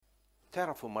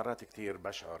تعرفوا مرات كتير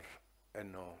بشعر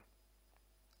انه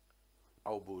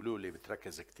او بيقولوا لي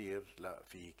بتركز كتير لا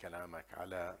في كلامك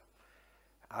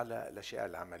على الاشياء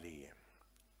العمليه،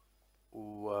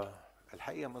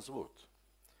 والحقيقه مزبوط.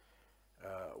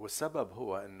 والسبب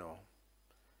هو انه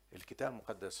الكتاب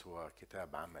المقدس هو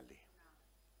كتاب عملي،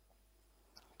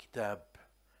 كتاب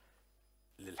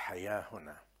للحياه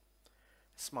هنا.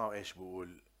 اسمعوا ايش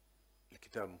بيقول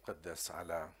الكتاب المقدس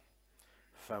على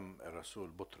فم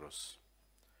الرسول بطرس.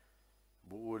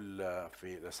 بقول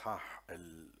في الإصحاح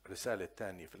الرسالة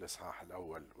الثانية في الإصحاح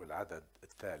الأول والعدد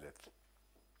الثالث،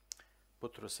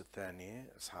 بطرس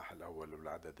الثاني إصحاح الأول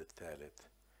والعدد الثالث: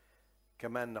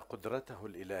 كما أن قدرته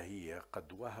الإلهية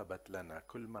قد وهبت لنا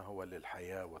كل ما هو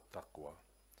للحياة والتقوى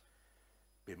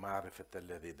بمعرفة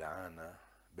الذي دعانا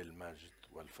بالمجد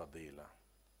والفضيلة.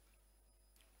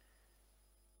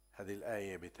 هذه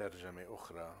الآية بترجمة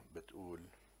أخرى بتقول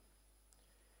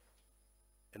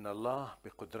إن الله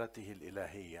بقدرته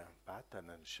الإلهية، بعتها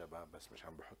للشباب بس مش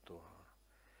عم بحطوها،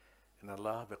 إن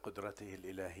الله بقدرته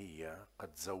الإلهية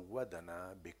قد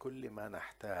زودنا بكل ما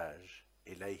نحتاج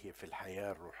إليه في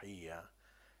الحياة الروحية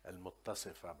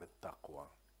المتصفة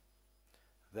بالتقوى،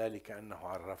 ذلك أنه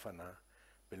عرفنا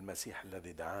بالمسيح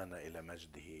الذي دعانا إلى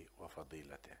مجده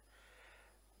وفضيلته.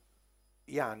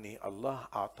 يعني الله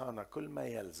أعطانا كل ما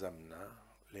يلزمنا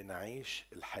لنعيش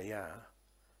الحياة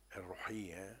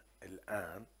الروحية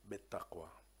الآن بالتقوى.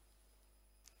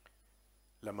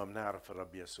 لما منعرف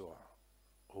الرب يسوع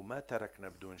وما تركنا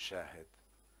بدون شاهد،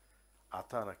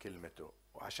 أعطانا كلمته.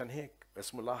 وعشان هيك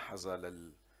بس ملاحظة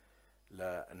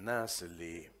للناس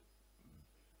اللي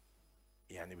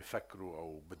يعني بفكروا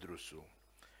أو بدرسوا،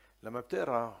 لما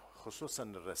بتقرأ خصوصا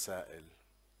الرسائل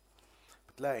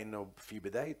بتلاقي إنه في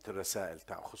بداية الرسائل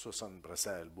خصوصا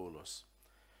رسائل بولس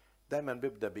دايما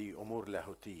بيبدأ بأمور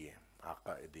لاهوتية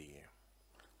عقائدية،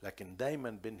 لكن دايما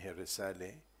بنهي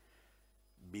الرسالة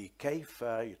بكيف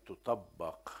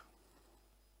تطبق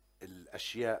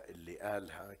الأشياء اللي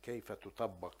قالها، كيف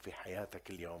تطبق في حياتك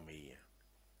اليومية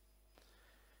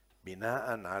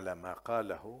بناء على ما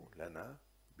قاله لنا،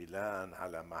 بناء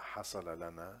على ما حصل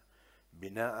لنا،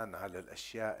 بناء على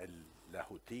الأشياء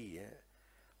اللاهوتية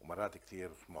ومرات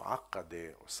كثير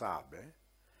معقدة وصعبة.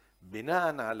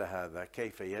 بناء على هذا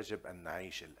كيف يجب أن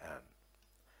نعيش الآن.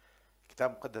 الكتاب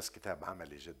المقدس كتاب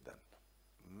عملي جدا،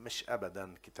 مش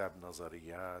أبدا كتاب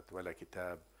نظريات ولا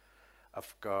كتاب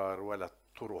أفكار ولا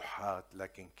طروحات،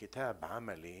 لكن كتاب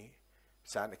عملي.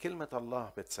 كلمة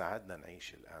الله بتساعدنا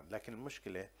نعيش الآن. لكن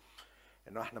المشكلة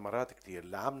إنه إحنا مرات كتير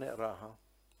لا عم نقراها،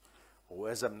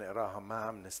 وإذا بنقراها ما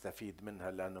عم نستفيد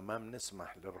منها، لأنه ما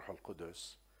بنسمح للروح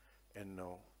القدس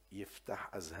إنه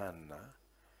يفتح أذهاننا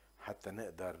حتى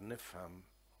نقدر نفهم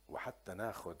وحتى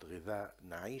ناخد غذاء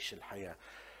نعيش الحياة.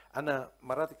 أنا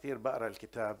مرات كتير بقرأ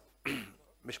الكتاب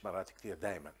مش مرات كتير،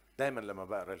 دايما لما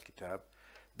بقرأ الكتاب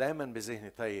دايما بذهني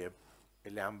طيب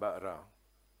اللي عم بقراه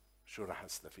شو راح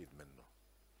استفيد منه،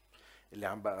 اللي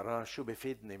عم بقراه شو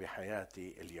بفيدني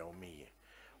بحياتي اليومية.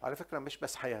 وعلى فكرة مش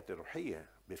بس حياتي الروحية،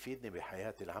 بفيدني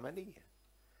بحياتي العملية.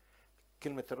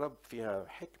 كلمة الرب فيها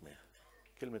حكمة،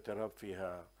 كلمة الرب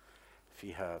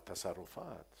فيها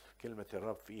تصرفات، كلمة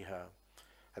الرب فيها.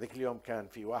 هذيك اليوم كان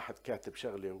في واحد كاتب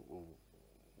شغلة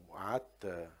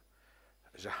وقعدت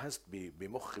جهزت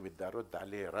بمخي بدي أرد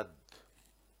عليه رد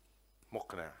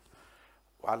مقنع،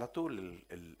 وعلى طول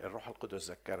الروح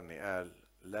القدس ذكرني قال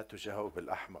لا تجاوب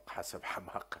الأحمق حسب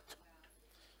حماقته.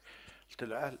 قلت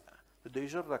له قال بده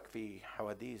يجرك في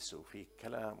حواديث وفي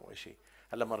كلام وإشي.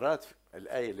 هلا مرات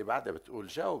الآية اللي بعدها بتقول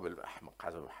جاوب الأحمق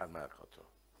حسب حماقته،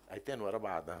 آيتين ورا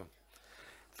بعضها.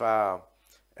 ف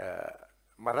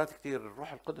مرات كتير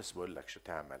الروح القدس بقول لك شو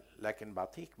تعمل، لكن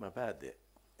بعطيك مبادئ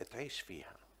تعيش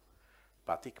فيها،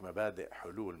 بعطيك مبادئ،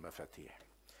 حلول، مفاتيح.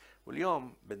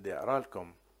 واليوم بدي أقرأ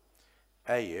لكم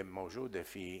آية موجودة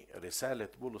في رسالة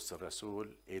بولس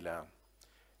الرسول إلى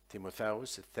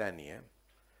تيموثاوس الثانية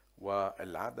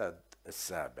والعدد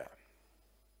السابع.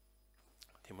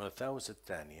 تيموثاوس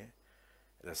الثانية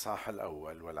الإصحاح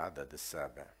الأول والعدد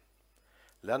السابع: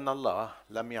 لأن الله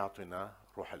لم يعطنا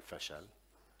روح الفشل،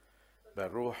 بل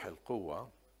روح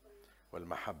القوة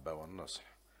والمحبة والنصح.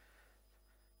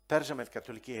 ترجمة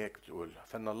الكاثوليكية هيك بتقول: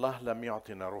 فإن الله لم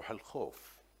يعطنا روح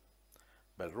الخوف،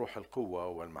 بل روح القوة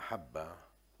والمحبة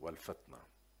والفطنة.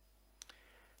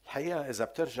 الحقيقة إذا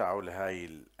بترجعوا لهاي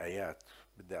الآيات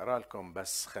بدي أقرأ لكم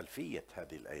بس خلفية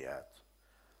هذه الآيات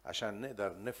عشان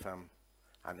نقدر نفهم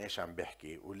عن إيش عم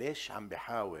بيحكي وليش عم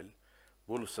بيحاول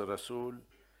بولس الرسول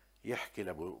يحكي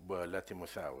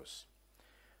لتيموثاوس.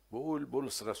 بقول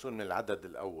بولس الرسول من العدد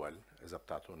الأول إذا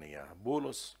بتعطوني إياه: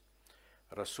 بولس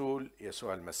رسول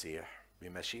يسوع المسيح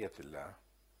بمشيئة الله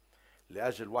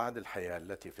لأجل وعد الحياة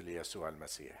التي في يسوع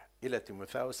المسيح. إلى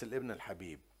تيموثاوس الابن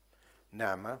الحبيب،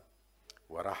 نعمة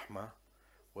ورحمة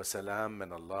وسلام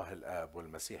من الله الآب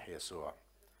والمسيح يسوع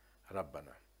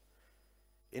ربنا.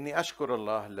 إني أشكر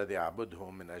الله الذي أعبده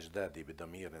من أجدادي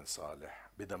بضمير صالح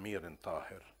بضمير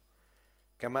طاهر،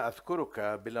 كما أذكرك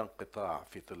بلا انقطاع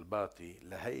في طلباتي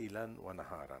ليلا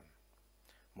ونهارا،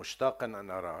 مشتاقا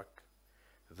أن أراك،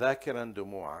 ذاكرا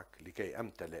دموعك لكي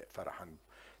أمتلئ فرحا.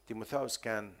 تيموثاوس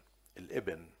كان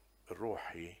الابن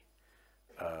الروحي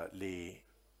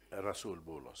لرسول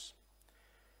بولس.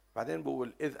 بعدين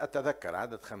بقول: إذ أتذكر،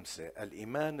 عدد 5،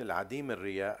 الإيمان العديم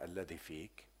الرياء الذي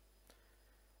فيك،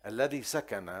 الذي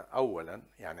سكن أولا،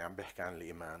 يعني عم بيحكي عن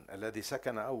الإيمان الذي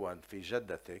سكن أولا في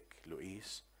جدتك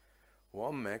لؤيس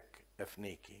وأمك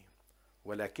أفنيكي،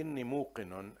 ولكني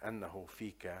موقن أنه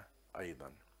فيك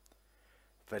أيضا.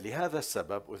 فلهذا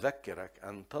السبب أذكرك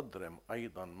أن تضرم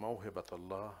أيضا موهبة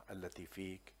الله التي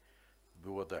فيك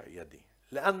بوضع يدي،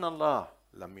 لأن الله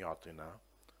لم يعطنا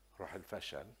روح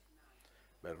الفشل،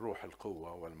 بل روح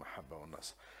القوة والمحبة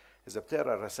والنصر. إذا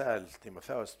بتقرأ رسائل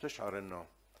تيموثاوس بتشعر أنه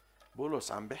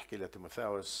بولس عم بيحكي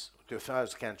لتيموثاوس،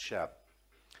 وتيموثاوس كان شاب.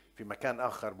 في مكان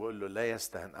آخر بقول له: لا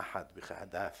يستهن أحد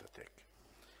بحداثتك.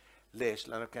 ليش؟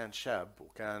 لأنه كان شاب،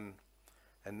 وكان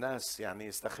الناس يعني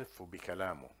يستخفوا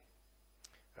بكلامه،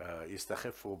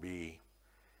 يستخفوا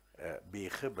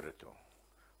بخبرته،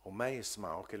 وما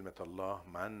يسمعوا كلمة الله،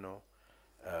 مع أنه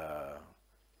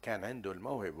كان عنده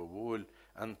الموهبة. بقول: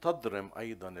 أن تضرم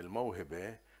أيضا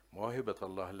الموهبة، موهبة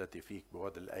الله التي فيك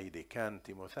بوضع الأيدي. كان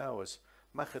تيموثاوس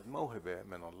ماخذ موهبة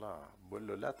من الله. بقول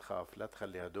له: لا تخاف، لا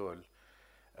تخلي هدول،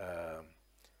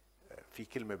 في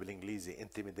كلمة بالإنجليزي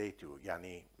intimidate you،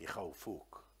 يعني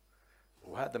يخوفوك.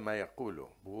 وهذا ما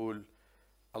يقوله. بقول: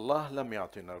 الله لم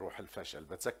يعطينا روح الفشل.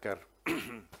 بتذكر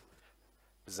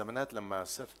بالزمانات لما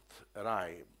صرت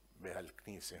راعي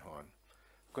بهالكنيسة هون،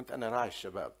 كنت أنا راعي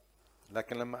الشباب،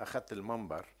 لكن لما أخذت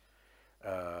المنبر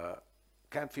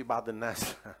كان في بعض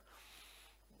الناس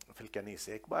في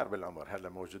الكنيسة كبار بالعمر، هلا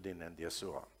موجودين عند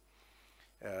يسوع،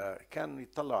 كانوا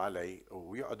يطلعوا علي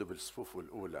ويقعدوا بالصفوف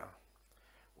الأولى،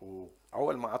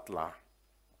 وأول ما أطلع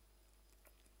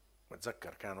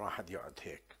بتذكر كان واحد يقعد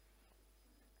هيك،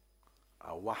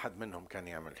 أو واحد منهم كان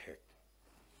يعمل هيك،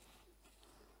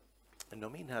 إنه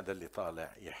مين هذا اللي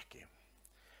طالع يحكي.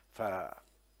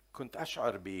 فكنت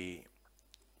أشعر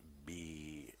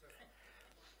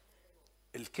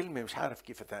الكلمة مش عارف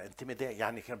كيف انتمادية،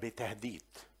 يعني كان بتهديد.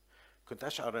 كنت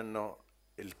أشعر إنه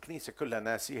الكنيسة كلها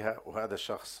ناسيها، وهذا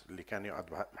الشخص اللي كان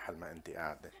يقعد محل ما أنت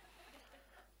قاعدة،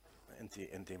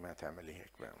 أنت ما تعملي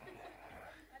هيك بقى.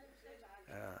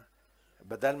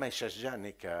 بدل ما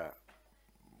يشجعني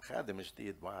كخادم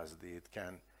جديد، واعظ جديد،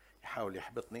 كان يحاول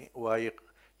يحبطني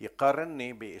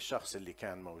ويقارني بالشخص اللي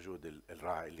كان موجود،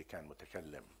 الراعي اللي كان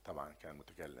متكلم. طبعا كان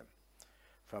متكلم.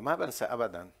 فما بنسى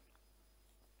أبدا،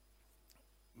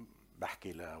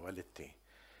 بحكي لوالدتي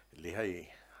اللي هي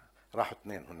راحوا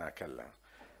اثنين هناك هلا،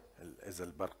 إذا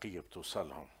البرقية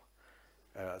بتوصلهم،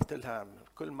 قلت لها: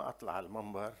 كل ما أطلع على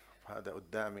المنبر هذا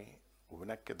قدامي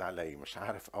وبنكد علي، مش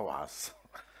عارف أوعظ.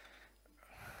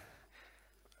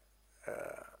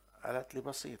 قالت لي: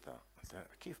 بسيطة. قلت لها: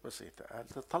 كيف بسيطة؟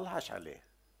 قالت: تطلعش عليه،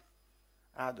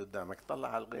 قاعد قدامك، طلع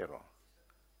على غيره.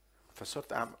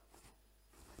 فصرت أعمل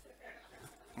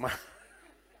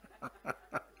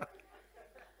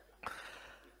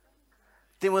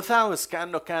تيموثاوس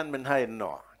كأنه كان من هاي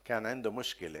النوع، كان عنده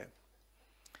مشكلة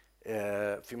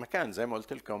في مكان زي ما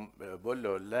قلت لكم. بقول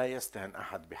له: لا يستهن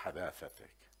أحد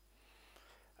بحداثتك،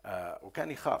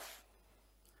 وكان يخاف.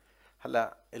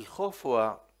 هلا الخوف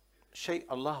هو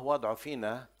شيء الله وضعه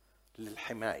فينا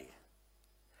للحماية،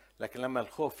 لكن لما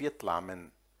الخوف يطلع من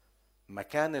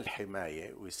مكان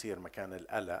الحماية ويصير مكان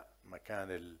القلق،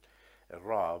 مكان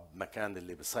الرعب، مكان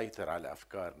اللي بيسيطر على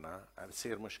أفكارنا،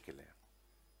 بتصير مشكلة.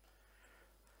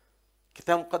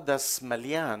 الكتاب المقدس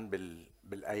مليان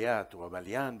بالآيات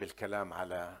ومليان بالكلام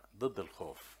على ضد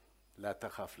الخوف. لا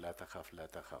تخف، لا تخف، لا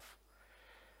تخف.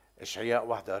 إشعياء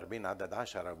 41 عدد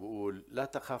 10 بيقول: لا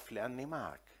تخف لأني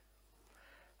معك،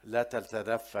 لا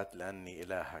تلتفت لأني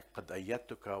إلهك، قد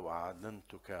أيدتك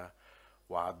وأعلنتك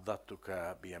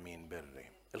وعضدتك بيمين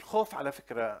بري. الخوف على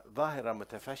فكرة ظاهرة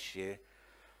متفشية.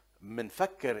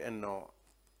 منفكر إنه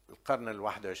القرن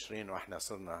 21 وإحنا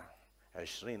صرنا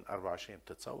 2024.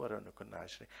 بتتصوروا إنه كنا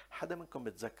 20؟ حدا منكم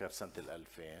بتذكر سنة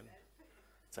 2000؟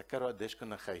 تذكروا قديش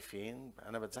كنا خايفين؟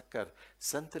 أنا بتذكر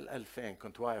سنة 2000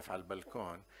 كنت واقف على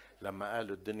البلكون لما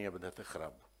قالوا الدنيا بدها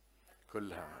تخرب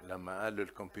كلها، لما قالوا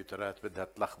الكمبيوترات بدها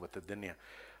تلخبط الدنيا،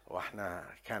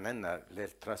 واحنا كان عندنا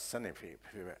ليلة راس سنة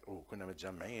وكنا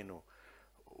متجمعين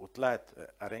وطلعت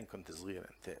قرين كنت صغير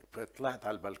انت، طلعت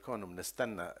على البلكون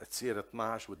وبنستنى تصير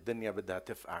 12 والدنيا بدها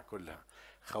تفقع كلها.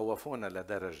 خوفونا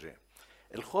لدرجة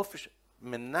الخوف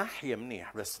من ناحية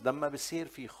منيح، بس لما بصير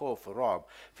في خوف ورعب،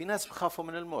 في ناس بخافوا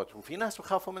من الموت، وفي ناس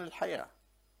بخافوا من الحياة،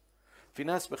 في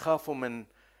ناس بخافوا من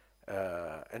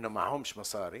انه معهمش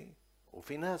مصاري،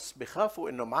 وفي ناس بخافوا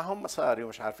انه معهم مصاري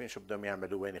ومش عارفين شو بدهم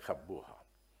يعملوا وين يخبوها،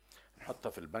 نحطها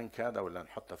في البنك هذا ولا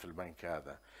نحطها في البنك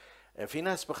هذا. في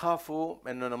ناس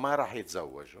بخافوا انه ما راح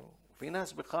يتزوجوا، وفي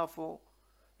ناس بخافوا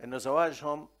انه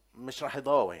زواجهم مش راح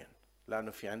يضاوين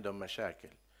لانه في عندهم مشاكل.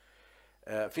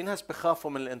 في ناس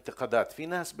بخافوا من الانتقادات، في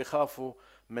ناس بخافوا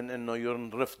من انه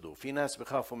ينرفضوا، في ناس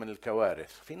بخافوا من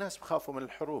الكوارث، في ناس بخافوا من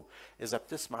الحروب. اذا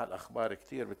بتسمع الاخبار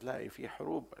كتير بتلاقي في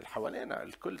حروب حوالينا،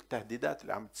 الكل التهديدات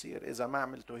اللي عم تصير، اذا ما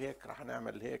عملتوا هيك رح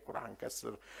نعمل هيك ورح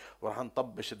نكسر ورح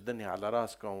نطبش الدنيا على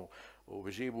راسكم،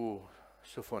 وبجيبوا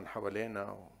سفن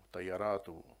حوالينا وطيارات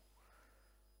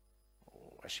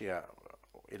واشياء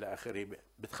الى اخره.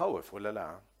 بتخوف ولا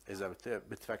لا؟ اذا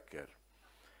بتفكر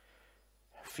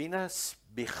في ناس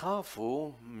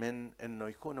بيخافوا من انه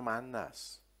يكونوا مع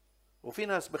الناس، وفي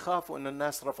ناس بيخافوا انه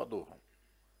الناس رفضوهم،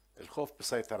 الخوف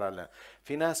بيسيطر على.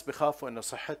 في ناس بيخافوا انه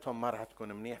صحتهم ما راح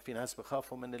تكون منيح، في ناس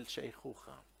بيخافوا من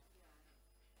الشيخوخة.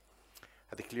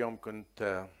 هذيك اليوم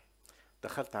كنت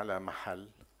دخلت على محل،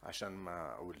 عشان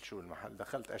ما اقول شو المحل،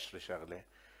 دخلت اشتري شغله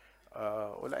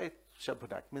ولقيت شاب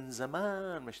هناك من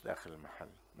زمان مش داخل المحل،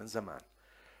 من زمان.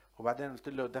 وبعدين قلت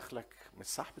له دخلك؟ مش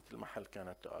صاحبة المحل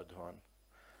كانت تقعد هون.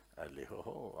 قال لي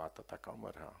هو اعطتك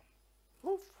عمرها.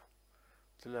 اوف.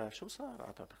 قلت له شو صار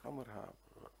اعطتك عمرها؟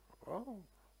 اوه.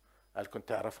 قال كنت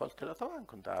تعرفها؟ قلت له طبعا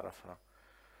كنت اعرفها.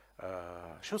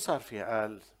 شو صار فيها؟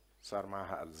 قال صار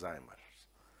معها الزهايمر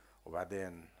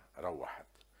وبعدين روحت.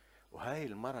 وهاي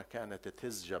المرة كانت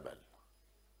تهز جبل.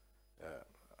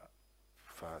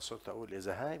 فصرت اقول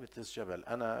اذا هاي بتهز جبل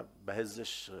انا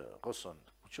بهزش غصن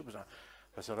شو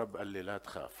بس الرب قال لي لا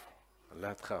تخاف،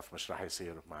 لا تخاف، مش راح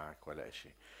يصير معك ولا اشي.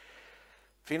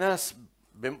 في ناس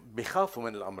بيخافوا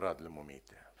من الامراض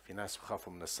المميته، في ناس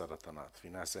بخافوا من السرطانات، في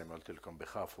ناس زي ما قلت لكم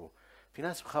بخافوا، في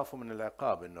ناس بخافوا من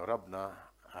العقاب، انه ربنا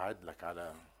قعد لك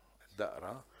على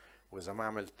الدقره واذا ما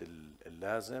عملت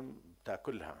اللازم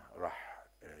بتاكلها، راح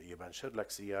يبنشر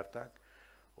لك سيارتك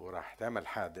وراح تعمل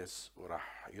حادث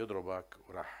وراح يضربك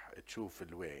وراح تشوف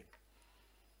الويل.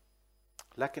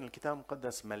 لكن الكتاب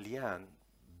المقدس مليان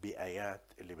بآيات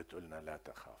اللي بتقولنا لا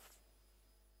تخاف.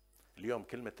 اليوم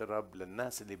كلمة الرب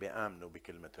للناس اللي بيآمنوا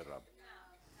بكلمة الرب،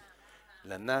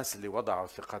 للناس اللي وضعوا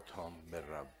ثقتهم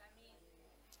بالرب.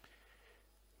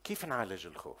 كيف نعالج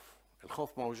الخوف؟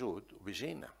 الخوف موجود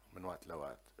وبيجينا من وقت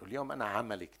لوقت، واليوم أنا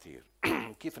عملي كتير.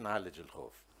 كيف نعالج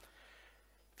الخوف؟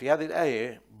 في هذه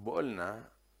الآية بقولنا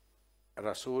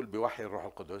الرسول بوحي الروح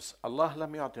القدس الله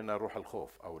لم يعطينا روح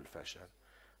الخوف أو الفشل،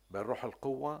 بل روح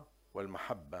القوة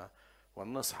والمحبة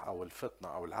والنصح أو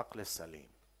الفطنة أو العقل السليم.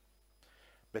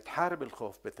 بتحارب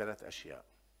الخوف بثلاث أشياء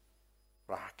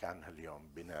راح أحكي عنها اليوم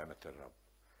بنعمة الرب.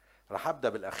 راح أبدأ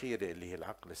بالأخيرة اللي هي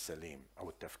العقل السليم أو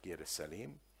التفكير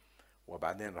السليم،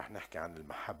 وبعدين راح نحكي عن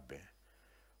المحبة،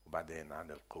 وبعدين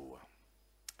عن القوة.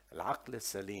 العقل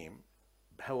السليم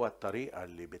هو الطريقة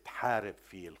اللي بتحارب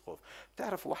فيه الخوف.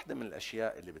 بتعرف واحدة من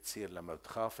الأشياء اللي بتصير لما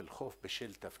بتخاف، الخوف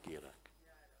بشل تفكيرك.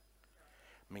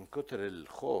 من كتر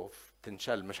الخوف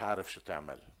تنشل، مش عارف شو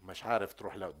تعمل، مش عارف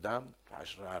تروح لقدام،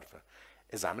 مش عارفة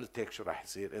إذا عملت هيك شو راح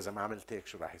يصير، إذا ما عملت هيك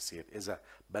شو راح يصير، إذا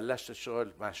بلشت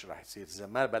الشغل ما شو راح يصير، إذا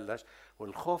ما بلش.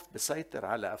 والخوف بيسيطر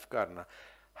على أفكارنا.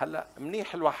 هلا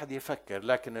منيح الواحد يفكر،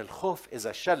 لكن الخوف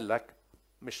إذا شلك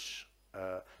مش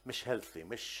هيلثي،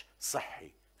 مش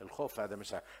صحي. الخوف هذا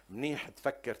مش منيح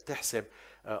تفكر تحسب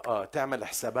تعمل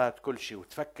حسابات كل شيء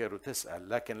وتفكر وتسأل،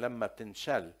 لكن لما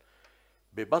بتنشل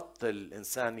ببطل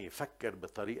الإنسان يفكر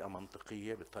بطريقة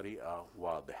منطقية، بطريقة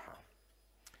واضحة،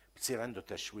 بصير عنده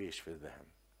تشويش في الذهن.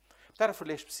 بتعرفوا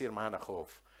ليش بصير معنا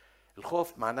خوف؟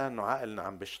 الخوف معناه انه عقلنا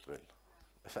عم بيشتغل.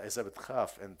 فإذا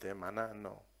بتخاف انت معناه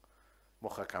انه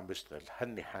مخك عم بيشتغل.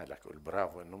 هني حالك، قول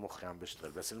برافو انه مخي عم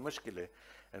بيشتغل. بس المشكلة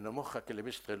انه مخك اللي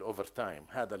بيشتغل اوفر تايم،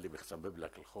 هذا اللي بيسبب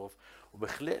لك الخوف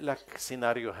وبخلق لك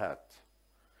سيناريوهات.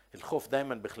 الخوف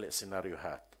دايما بخلق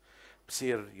سيناريوهات،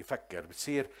 بصير يفكر،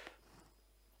 بصير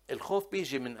الخوف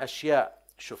بيجي من أشياء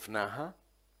شفناها،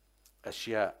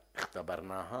 أشياء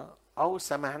اختبرناها أو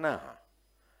سمعناها.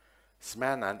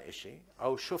 سمعنا عن إشي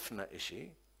أو شفنا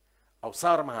إشي أو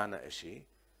صار معنا إشي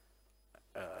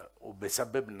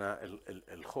وبسببنا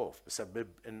الخوف،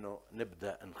 بسبب إنه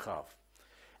نبدأ نخاف.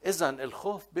 إذن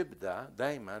الخوف بيبدأ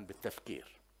دايما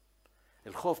بالتفكير.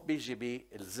 الخوف بيجي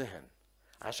بالذهن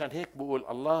عشان هيك بقول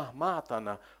الله ما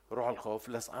أعطانا روح الخوف،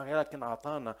 لكن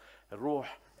أعطانا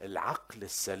روح العقل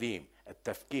السليم،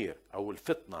 التفكير أو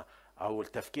الفطنة أو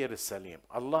التفكير السليم.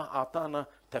 الله أعطانا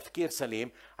تفكير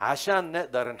سليم عشان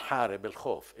نقدر نحارب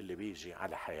الخوف اللي بيجي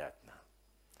على حياتنا.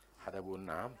 حدا بقول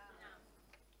نعم؟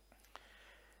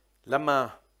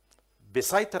 لما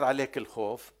بيسيطر عليك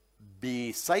الخوف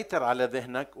بيسيطر على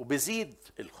ذهنك وبزيد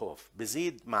الخوف،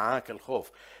 بزيد معاك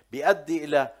الخوف، بيؤدي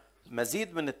إلى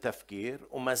مزيد من التفكير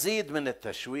ومزيد من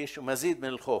التشويش ومزيد من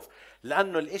الخوف،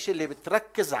 لأنه الإشي اللي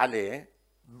بتركز عليه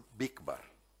بيكبر.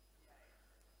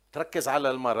 تركز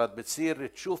على المرض بتصير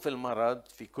تشوف المرض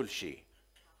في كل شيء،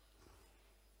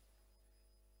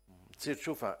 بتصير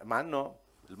تشوفها، مع أنه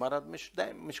المرض مش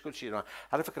دائما مش كل شيء.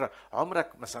 على فكرة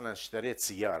عمرك مثلا اشتريت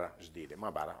سيارة جديدة، ما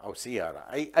بعرف، أو سيارة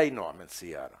أي نوع من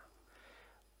سيارة،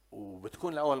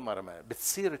 وبتكون لأول مرة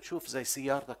بتصير تشوف زي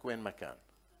سيارتك وين ما كان؟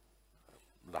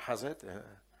 لاحظت؟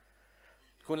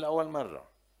 تكون لأول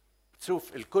مرة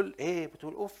بتشوف الكل ايه،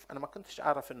 بتقول اوف انا ما كنتش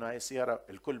اعرف انه هاي السيارة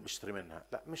الكل بيشتري منها.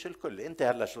 لا مش الكل، انت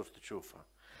هلا صرت تشوفها،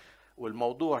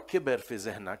 والموضوع كبر في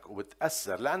ذهنك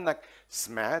وبتأثر لأنك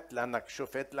سمعت، لأنك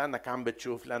شفت، لأنك عم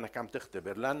بتشوف، لأنك عم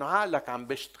تختبر، لأنه عقلك عم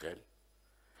بيشتغل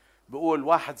بقول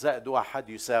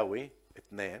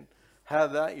 1+1=2،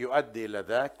 هذا يؤدي إلى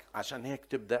ذاك. عشان هيك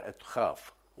تبدأ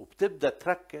تخاف وبتبدأ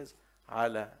تركز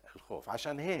على الخوف.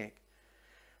 عشان هيك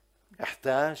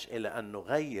يحتاج إلى أن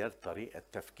نغير طريقة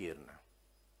تفكيرنا.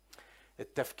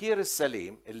 التفكير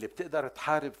السليم اللي بتقدر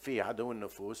تحارب فيه عدو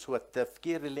النفوس هو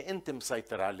التفكير اللي أنت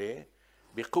مسيطر عليه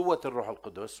بقوة الروح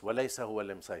القدس، وليس هو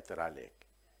اللي مسيطر عليك.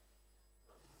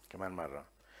 كمان مرة،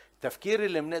 التفكير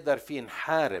اللي بنقدر فيه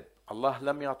نحارب. الله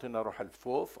لم يعطينا روح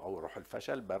الخوف أو روح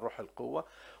الفشل، بل روح القوة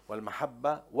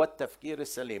والمحبة والتفكير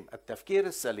السليم. التفكير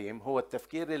السليم هو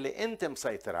التفكير اللي أنت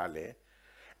مسيطر عليه،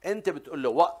 أنت بتقول له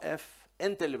وقف،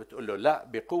 أنت اللي بتقول له لا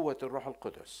بقوة الروح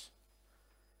القدس.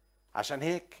 عشان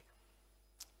هيك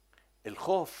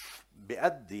الخوف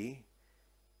بيؤدي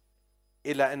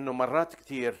إلى أنه مرات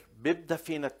كتير بيبدأ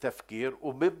فينا التفكير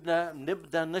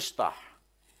نبدأ نشطح.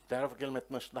 تعرف كلمة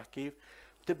نشطح كيف؟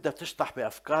 بتبدأ تشطح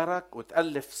بأفكارك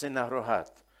وتألف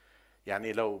سيناريوهات.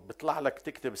 يعني لو بيطلع لك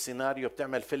تكتب سيناريو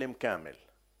بتعمل فيلم كامل،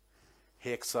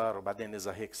 هيك صار وبعدين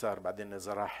إذا هيك صار، بعدين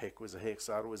إذا راح هيك وإذا هيك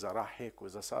صار وإذا راح هيك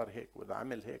وإذا صار هيك وإذا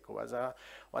عمل هيك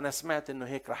وأنا سمعت إنه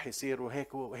هيك راح يصير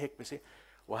وهيك بيصير،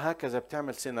 وهكذا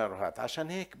بتعمل سيناريوهات. عشان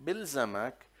هيك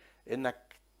بلزمك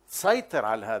إنك تسيطر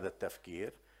على هذا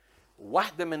التفكير.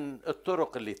 واحدة من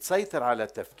الطرق اللي تسيطر على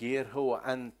التفكير هو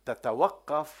أن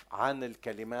تتوقف عن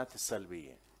الكلمات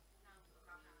السلبية.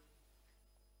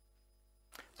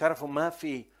 تعرفوا ما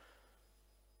في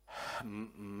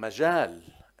مجال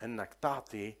انك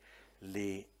تعطي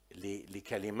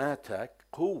لكلماتك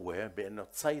قوة بانه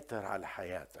تسيطر على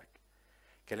حياتك.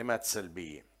 كلمات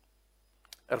سلبية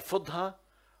ارفضها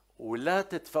ولا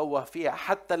تتفوه فيها،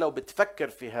 حتى لو بتفكر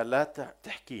فيها لا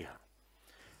تحكيها.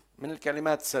 من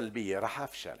الكلمات السلبية راح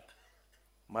افشل،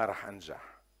 ما راح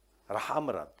انجح، راح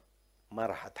امرض، ما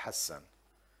راح اتحسن،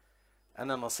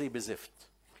 انا نصيبي زفت.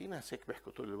 في ناس هيك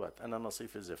بيحكوا طول الوقت انا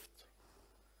نصيبي زفت.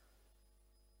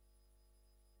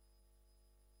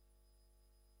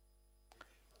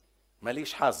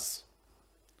 ماليش حظ.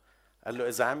 قال له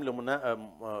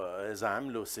إذا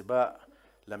عملوا سباق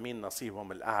لمين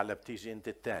نصيبهم الأعلى بتيجي أنت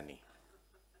الثاني،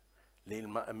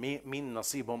 مين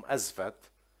نصيبهم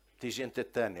أزفت بتيجي أنت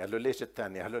الثاني. قال له ليش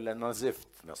الثاني؟ قال له لأنه زفت،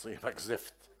 نصيبك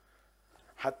زفت،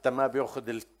 حتى ما بيأخذ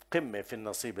القمة في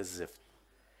النصيب الزفت.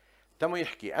 تمو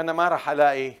يحكي أنا ما راح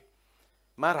ألاقي،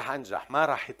 ما راح أنجح، ما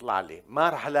راح يطلع لي، ما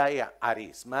راح ألاقي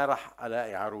عريس، ما راح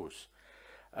ألاقي عروس،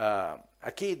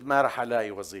 أكيد ما رح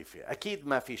ألاقي وظيفة، أكيد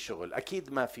ما في شغل،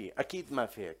 أكيد ما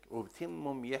في هيك.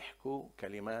 وبتمهم يحكوا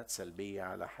كلمات سلبية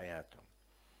على حياتهم.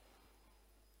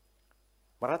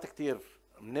 مرات كتير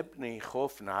بنبني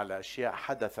خوفنا على أشياء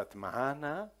حدثت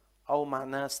معنا أو مع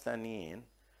ناس تانيين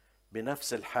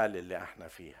بنفس الحالة اللي احنا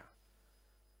فيها.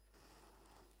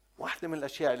 واحدة من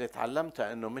الأشياء اللي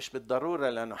تعلمتها إنه مش بالضرورة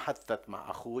لأنه حدثت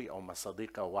مع أخوي أو مع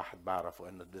صديقة أو واحد بعرفه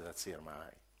إنه بدها تصير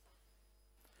معي.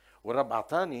 والرب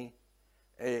أعطاني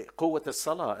قوة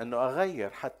الصلاة إنه أغير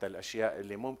حتى الأشياء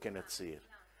اللي ممكن تصير.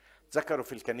 تذكروا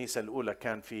في الكنيسة الأولى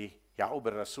كان في يعقوب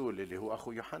الرسول اللي هو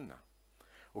أخو يوحنا،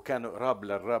 وكانوا قراب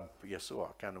للرب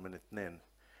يسوع، كانوا من 2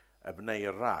 ابني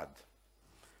الرعد.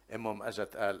 امهم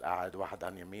اجت قال قاعد واحد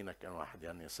عن يمينك واحد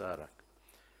عن يسارك.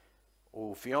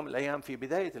 وفي يوم من الأيام في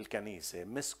بداية الكنيسة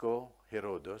مسكوا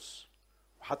هيرودس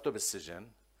وحطوا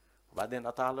بالسجن وبعدين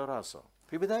قطع له راسه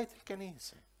في بداية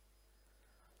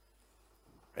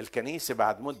الكنيسة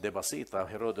بعد مدة بسيطة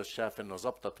هيرودس شاف انه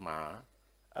زبطت معه،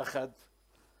 اخذ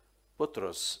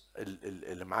بطرس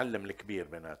المعلم الكبير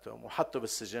بيناتهم وحطه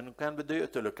بالسجن، وكان بده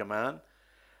يقتله كمان،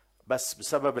 بس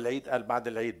بسبب العيد قال بعد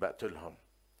العيد بقتلهم.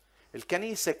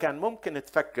 الكنيسة كان ممكن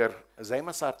تفكر زي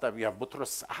ما صار، طيب يا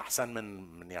بطرس أحسن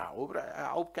من يعقوب.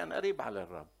 يعقوب كان قريب على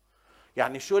الرب،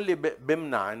 يعني شو اللي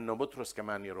بمنع إنه بطرس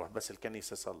كمان يروح؟ بس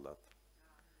الكنيسة صلت،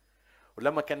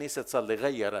 ولما الكنيسة تصلي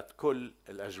غيرت كل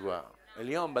الأجواء.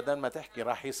 اليوم بدل ما تحكي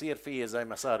راح يصير فيه زي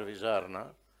ما صار في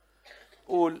جارنا،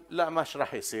 قول لا مش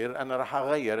راح يصير، أنا راح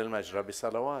أغير المجرى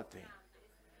بصلواتي،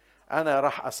 أنا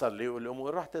راح أصلي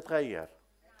والأمور راح تتغير.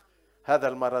 هذا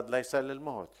المرض ليس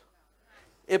للموت.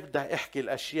 ابدأ احكي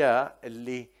الأشياء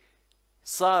اللي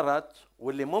صارت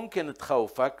واللي ممكن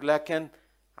تخوفك، لكن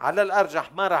على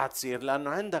الأرجح ما راح تصير، لأنه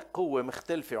عندك قوة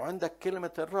مختلفة وعندك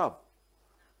كلمة الرب.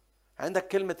 عندك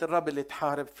كلمة الرب اللي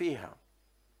تحارب فيها،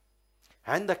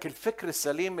 عندك الفكر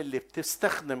السليم اللي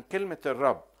بتستخدم كلمة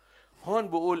الرب. هون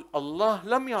بقول الله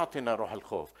لم يعطينا روح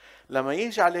الخوف. لما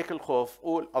يجي عليك الخوف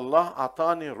قول الله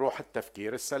أعطاني روح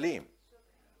التفكير السليم.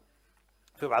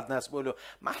 في بعض الناس بيقولوا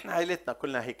ما احنا عائلتنا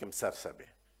كلنا هيك مسرسبة.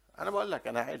 أنا بقول لك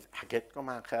أنا حكيتكم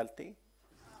عن خالتي،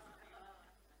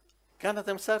 كانت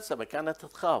مسرسبة، كانت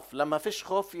تخاف. لما فيش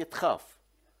خوف يتخاف.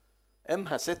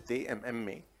 امها ستي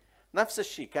امي نفس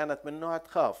الشيء، كانت من نوع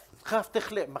تخاف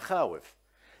تخلق مخاوف.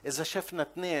 اذا شفنا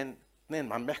اثنين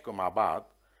عم بيحكوا مع بعض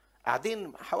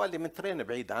قاعدين حوالي مترين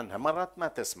بعيد عنها، مرات ما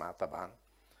تسمع طبعا،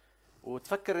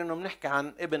 وتفكر انه بنحكي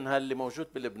عن ابنها اللي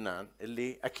موجود بلبنان،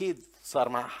 اللي اكيد صار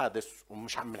معها حادث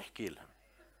ومش عم نحكي لها.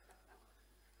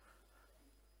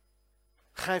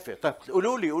 خايفة. طيب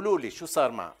قولوا لي شو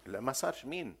صار معه؟ لا ما صارش.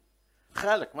 مين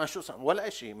خالك؟ ما شو صار ولا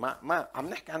اشي، ما عم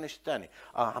نحكي عن اشي تاني.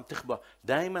 عم تخبى.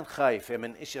 دايما خايفة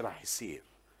من اشي راح يصير،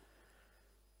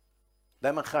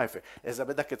 دايما خايفة. اذا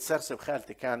بدك تسرسب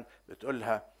خالتي كان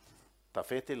بتقولها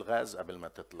طفيتي الغاز قبل ما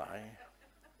تطلعي؟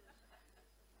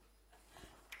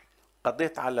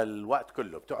 قضيت على الوقت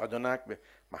كله بتقعد هناك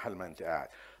محل ما انت قاعد،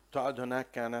 بتقعد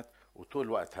هناك كانت، وطول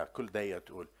وقتها كل دقيقة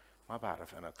تقول ما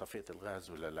بعرف انا طفيت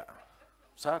الغاز ولا لا.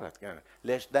 صارت كانت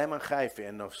ليش دائما خايفة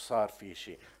انه صار في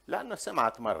شيء؟ لانه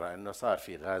سمعت مرة انه صار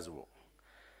في غاز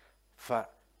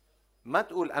فما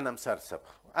تقول انا مسرسب.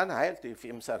 انا عائلتي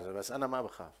في مسرسب بس انا ما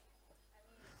بخاف.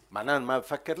 معناه ما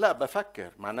بفكر؟ لا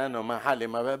بفكر، معناه انه ما حالي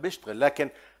ما بشتغل، لكن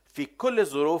في كل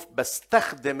الظروف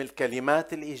بستخدم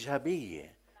الكلمات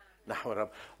الإيجابية نحو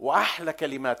الرب. واحلى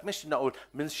كلمات مش نقول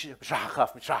مش راح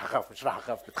اخاف، مش راح اخاف، مش راح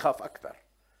اخاف، بتخاف اكثر.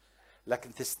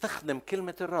 لكن تستخدم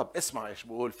كلمة الرب. اسمع ايش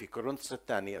بقول في كورنثوس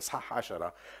الثانية اصحاح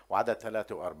 10 وعدد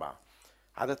 3 و4.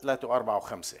 عدد 3 و4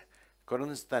 و5.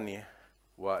 كورنثوس الثانية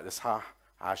والاصحاح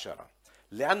 10.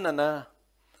 لأننا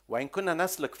وإن كنا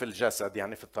نسلك في الجسد،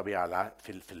 يعني في الطبيعة،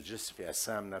 في الجسم، في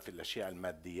أجسامنا، في الأشياء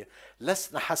المادية،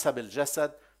 لسنا حسب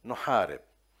الجسد نحارب.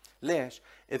 ليش؟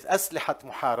 إذ أسلحة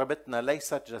محاربتنا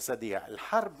ليست جسدية.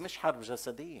 الحرب مش حرب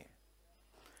جسدية،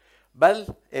 بل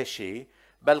إيش هي؟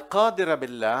 بل قادرة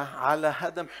بالله على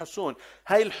هدم حصون.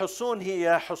 هاي الحصون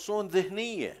هي حصون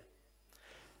ذهنية،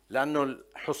 لأنه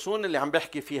الحصون اللي عم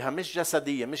بحكي فيها مش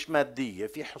جسدية مش مادية،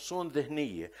 في حصون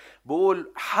ذهنية.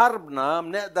 بقول حربنا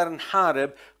بنقدر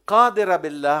نحارب قادرة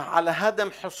بالله على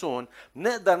هدم حصون.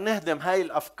 بنقدر نهدم هاي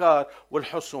الأفكار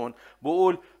والحصون.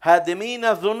 بقول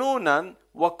هادمين ظنونا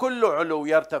وكل علو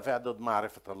يرتفع ضد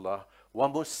معرفة الله،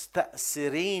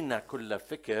 ومستأسرين كل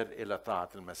فكر إلى طاعة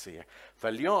المسيح.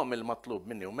 فاليوم المطلوب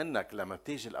مني ومنك لما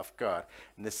بتيجي الأفكار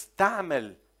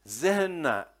نستعمل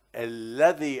ذهننا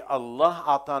الذي الله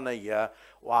أعطانا إياه،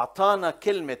 وأعطانا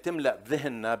كلمة تملأ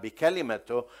ذهننا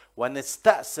بكلمته،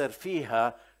 ونستأثر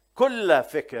فيها كل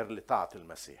فكر لطاعة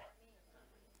المسيح.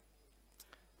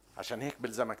 عشان هيك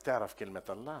بلزمك تعرف كلمة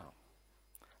الله،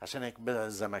 عشان هيك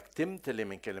بلزمك تمتلي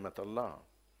من كلمة الله،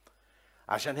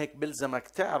 عشان هيك بلزمك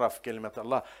تعرف كلمة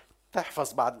الله،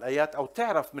 تحفظ بعض الآيات أو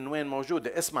تعرف من وين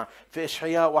موجودة. اسمع في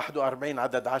إشعياء 41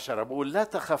 عدد 10 بقول لا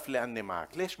تخف لأني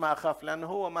معك. ليش ما أخاف؟ لأنه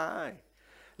هو معي.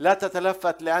 لا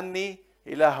تتلفت لأني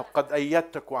إله قد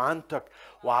أيدتك وعنتك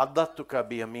وعضدتك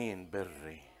بيمين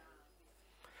بري.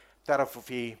 تعرفوا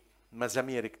في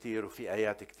مزامير كتير وفي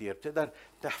آيات كتير بتقدر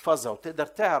تحفظها وتقدر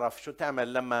تعرف شو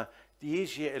تعمل لما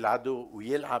يجي العدو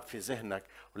ويلعب في ذهنك،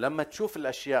 ولما تشوف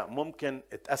الأشياء ممكن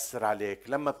تأثر عليك.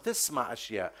 لما بتسمع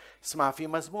أشياء، اسمع في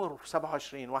مزمور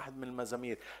 27 واحد من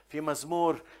المزامير، في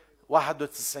مزمور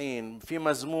 91، في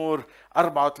مزمور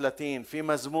 34، في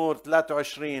مزمور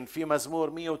 23، في مزمور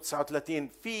 139،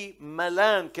 في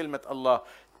ملان كلمة الله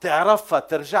تعرفها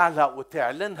ترجع لها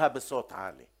وتعلنها بصوت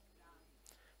عالي.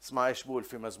 اسمع ايش بقول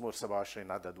في مزمور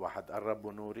 27 عدد 1: الرب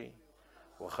نوري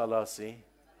وخلاصي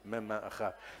مما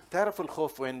أخاف. تعرف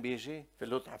الخوف وين بيجي؟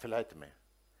 في العتمة.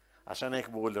 عشان هيك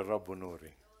بقول الرب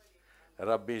نوري.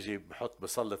 الرب بيجي بحط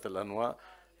بسلط الأنواع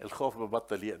الخوف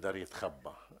ببطل يقدر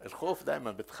يتخبى. الخوف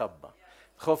دائما بتخبى.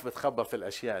 الخوف بتخبى في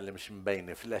الاشياء اللي مش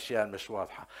مبينه، في الاشياء اللي مش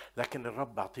واضحه. لكن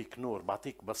الرب بعطيك نور،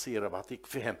 بعطيك بصيره، بعطيك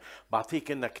فهم،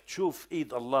 بعطيك انك تشوف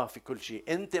ايد الله في كل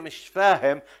شيء. انت مش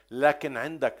فاهم لكن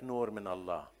عندك نور من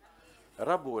الله.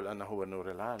 الرب يقول أنا هو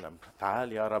نور العالم.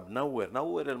 تعال يا رب نور،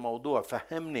 نور الموضوع،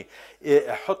 فهمني.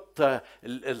 حط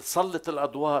سلط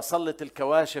الأضواء، سلط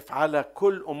الكواشف على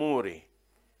كل أموري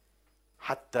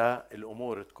حتى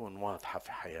الأمور تكون واضحة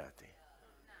في حياتي.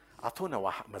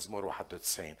 أعطونا مزمور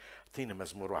 91. أعطينا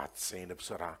مزمور 91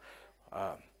 بسرعة.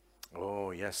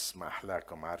 يس، ما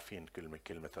أحلاكم عارفين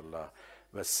كلمة الله.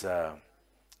 بس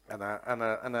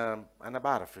أنا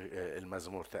بعرف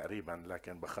المزمور تقريبا،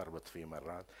 لكن بخربط فيه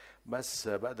مرات، بس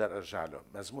بقدر أرجع له.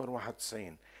 مزمور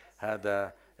 91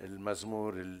 هذا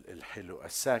المزمور الحلو.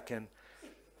 الساكن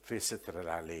في ستر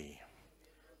العلي،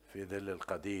 في ظل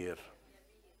القدير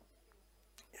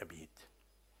يبيت.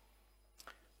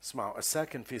 اسمعوا،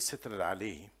 الساكن في ستر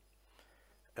العلي،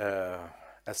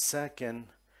 الساكن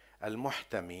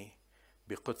المحتمي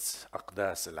بقدس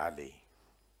أقداس العلي.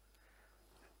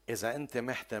 إذا أنت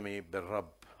محتمي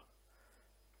بالرب،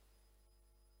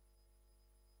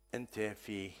 أنت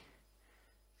في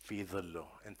ظله،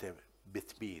 أنت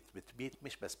بتبيت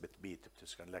مش بس بتبيت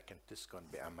بتسكن، لكن تسكن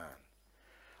بأمان.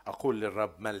 أقول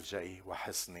للرب ملجئي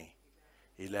وحصني،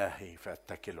 إلهي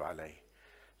فأتكل عليه،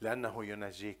 لأنه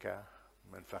ينجيك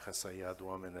من فخ الصياد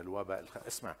ومن الوباء.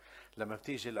 اسمع، لما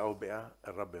بتيجي الأوبئة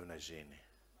الرب ينجيني.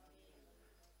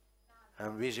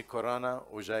 هم بيجي كورونا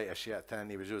وجاي أشياء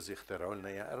تانية بجوز يخترعوا لنا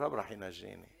إياها، الرب راح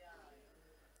ينجيني.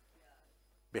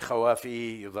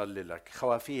 بخوافيه يظللك،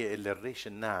 خوافيه اللي الريش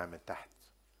الناعم تحت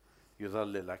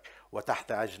يظللك،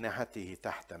 وتحت أجنحته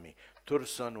تحتمي.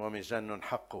 ترس ومجن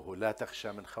حقه، لا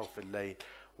تخشى من خوف الليل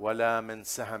ولا من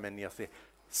سهم يطير.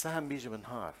 السهم بيجي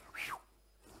بالنهار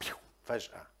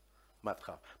فجأة، ما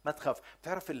تخاف، ما تخاف.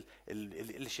 بتعرف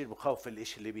الشيء اللي بخوف،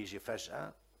 الاشي اللي بيجي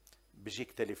فجأة.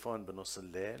 بيجيك تليفون بنص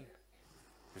الليل،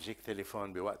 بيجيك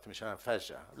تليفون بوقت مشان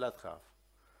فجأة، لا تخاف.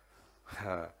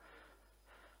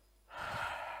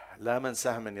 لا من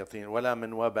سهم يطين ولا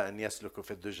من وباء يسلك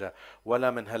في الدجى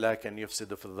ولا من هلاك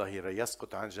يفسد في الظهيرة.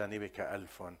 يسقط عن جانبك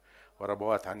 1000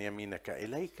 وربوات عن يمينك،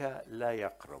 إليك لا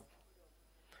يقرب.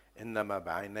 إنما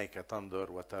بعينيك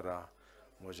تنظر وترى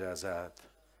مجازات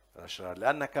الأشرار.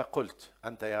 لأنك قلت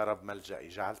أنت يا رب ملجئي،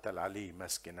 جعلت العلي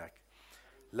مسكنك،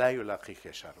 لا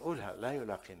يلاقيك شر. قولها، لا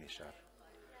يلاقيني شر،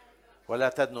 ولا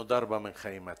تدنو ضربة من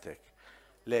خيمتك.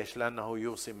 ليش؟ لأنه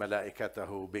يوصي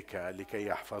ملائكته بك لكي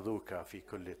يحفظوك في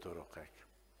كل طرقك.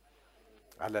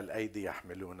 على الأيدي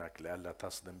يحملونك لئلا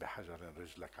تصدم بحجر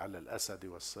رجلك. على الأسد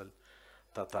والصل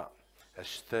تطأ،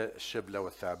 الشبل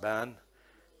والثعبان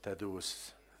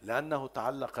تدوس. لأنه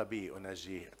تعلق بي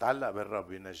أنجيه. تعلق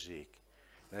بالرب ينجيك،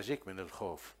 ينجيك من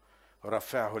الخوف.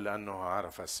 ورفعه لأنه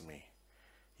عرف اسمي.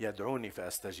 يدعوني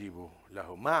فأستجيب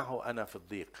له، معه أنا في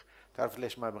الضيق. تعرف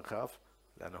ليش ما بنخاف؟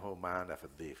 لأنه معنا في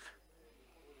الضيق.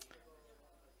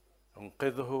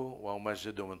 انقذه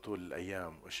وامجده من طول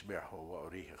الايام، اشبعه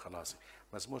واريه خلاصي.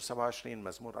 مزمور 27،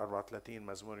 مزمور 34،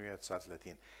 مزمور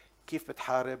 139. كيف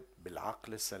بتحارب؟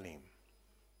 بالعقل السليم.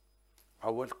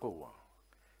 اول قوه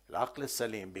العقل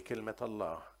السليم بكلمه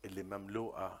الله اللي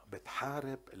مملوءه،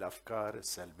 بتحارب الافكار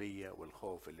السلبيه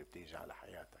والخوف اللي بتيجي على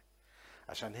حياتك.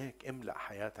 عشان هيك املأ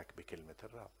حياتك بكلمه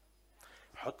الرب.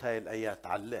 حط هاي الايات،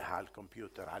 علقها على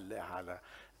الكمبيوتر، علقها على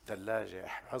الثلاجة،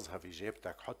 احفظها في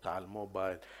جيبتك، حطها على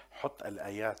الموبايل، حط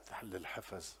الآيات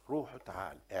للحفظ. روح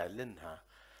وتعال اعلنها،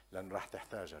 لأن راح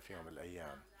تحتاجها في يوم من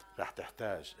الأيام. راح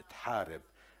تحتاج تحارب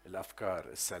الأفكار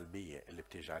السلبية اللي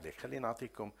بتيجي عليك. خليني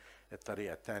أعطيكم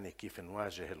الطريقة الثانية كيف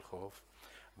نواجه الخوف.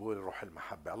 بقول روح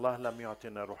المحبة. الله لم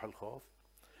يعطينا روح الخوف،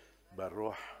 بل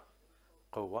روح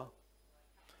قوة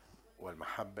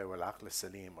والمحبة والعقل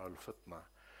السليم أو الفطنة.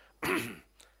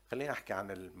 خليني أحكي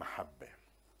عن المحبة.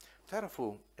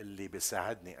 تعرفوا اللي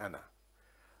بيساعدني أنا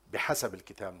بحسب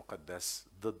الكتاب المقدس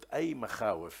ضد أي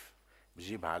مخاوف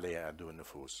بجيب عليها عدو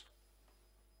النفوس؟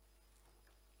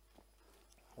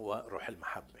 هو روح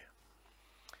المحبة.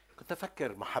 كنت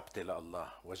أفكر محبتي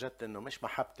لله، وجدت أنه مش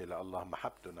محبتي لله،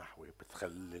 محبته نحوي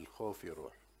بتخلي الخوف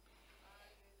يروح.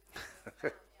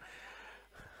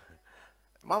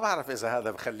 ما بعرف إذا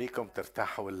هذا بخليكم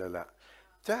ترتاحوا ولا لا.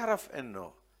 تعرف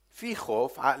أنه في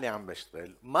خوف، عقلي عم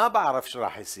بشتغل، ما بعرف شو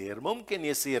راح يصير، ممكن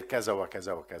يصير كذا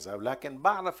وكذا وكذا، ولكن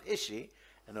بعرف إشي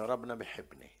أنه ربنا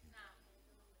بيحبني.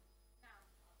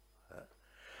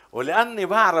 ولأني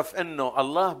بعرف أنه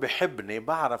الله بيحبني،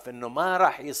 بعرف أنه ما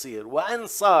راح يصير، وإن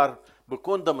صار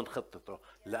بكون ضمن خطته،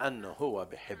 لأنه هو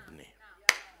بيحبني.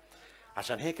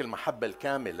 عشان هيك المحبة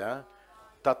الكاملة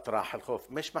تطرح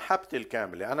الخوف. مش محبتي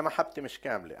الكاملة، أنا محبتي مش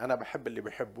كاملة، أنا بحب اللي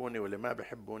بيحبوني واللي ما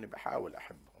بيحبوني بحاول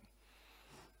أحبهم.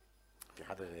 في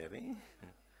حدا غيري؟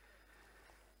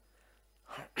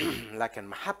 لكن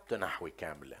محبته نحوي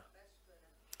كاملة.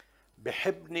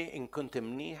 بحبني إن كنت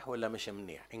منيح ولا مش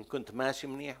منيح، إن كنت ماشي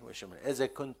منيح ومش منيح، إذا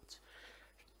كنت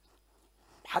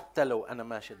حتى لو أنا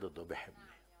ماشي ضده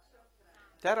بحبني.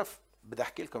 تعرف بدي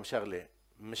أحكي لكم شغلة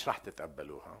مش راح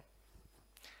تتقبلوها،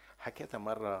 حكيتها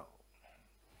مرة،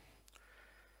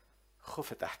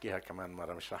 خفت أحكيها كمان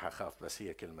مرة، مش راح أخاف، بس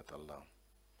هي كلمة الله.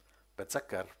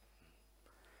 بتذكر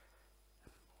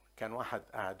كان واحد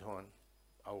قاعد هون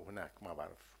أو هناك ما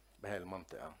بعرف بهاي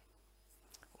المنطقة،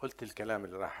 قلت الكلام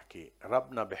اللي راح أحكيه: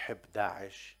 ربنا بحب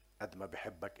داعش قد ما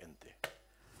بحبك أنت.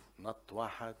 نط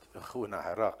واحد أخونا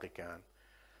عراقي كان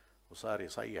وصار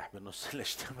يصيح بنص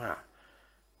الاجتماع: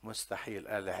 مستحيل.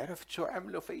 قال: عرفت شو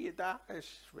عملوا في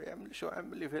داعش؟ بيعملوا شو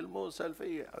عملي في الموصل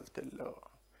في. قلت له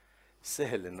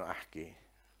سهل انه احكي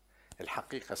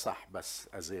الحقيقة صح، بس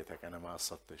اذيتك، انا ما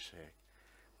قصدتش هيك،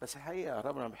 بس الحقيقة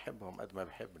ربنا بحبهم قد ما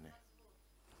بحبني.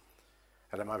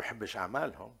 هلا ما بحبش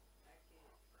اعمالهم،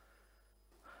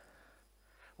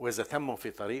 واذا تموا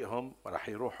في طريقهم راح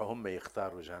يروحوا هم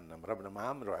يختاروا جهنم. ربنا ما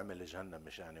عمره عمل جهنم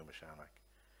مشاني ومشانك،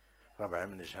 ربنا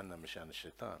عمل جهنم مشان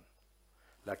الشيطان.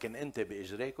 لكن انت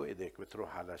باجريك وايديك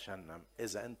بتروح على جهنم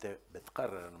اذا انت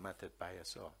بتقرر انه ما تتبع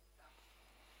يسوع.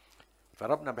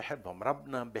 فربنا بحبهم.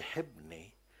 ربنا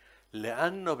بحبني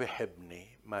لانه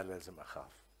بحبني ما لازم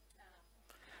اخاف،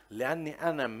 لاني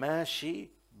انا ماشي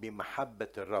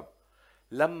بمحبة الرب.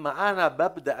 لما انا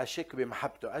ببدأ اشك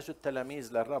بمحبته، اجوا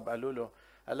التلاميذ للرب قالوا له: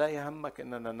 الا يهمك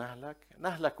اننا نهلك؟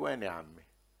 نهلك وين يا عمي؟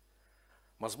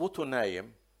 مظبوط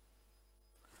نايم،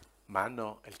 مع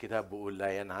انه الكتاب بيقول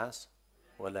لا ينعس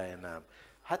ولا ينام.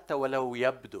 حتى ولو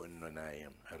يبدو انه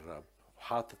نايم الرب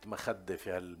وحاطط مخدة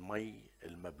في المي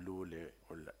المبلولة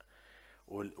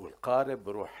والقارب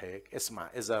بروح هيك، اسمع،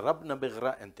 اذا ربنا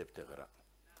بغرق انت بتغرق،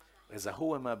 اذا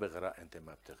هو ما بغرق انت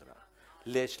ما بتغرق.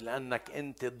 ليش؟ لانك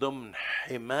انت ضمن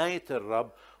حماية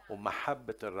الرب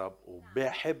ومحبة الرب،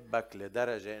 وبحبك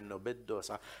لدرجة انه بده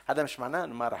صح. هذا مش معناه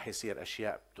انه ما راح يصير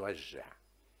اشياء بتوجع،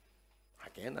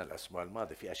 حكينا الاسبوع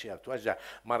الماضي في اشياء بتوجع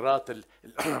مرات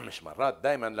مش مرات،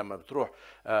 دائما لما بتروح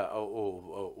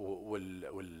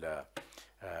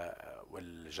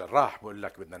والجراح بقول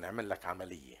لك بدنا نعمل لك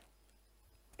عملية،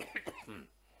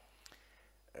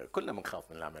 كلنا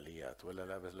بنخاف من العمليات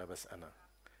ولا لا؟ بس انا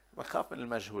بخاف من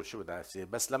المجهول شو بدها يصير.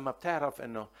 بس لما بتعرف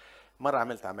انه مرة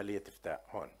عملت عملية افتاء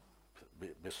هون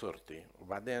بصورتي،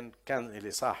 وبعدين كان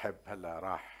لي صاحب هلا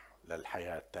راح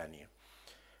للحياة الثانية،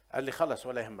 قال لي: خلص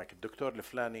ولا يهمك، الدكتور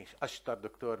الفلاني اشطر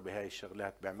دكتور بهاي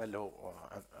الشغلات بيعمله.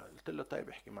 قلت له طيب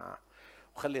احكي معه،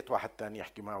 وخليت واحد تاني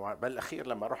يحكي معه. بالاخير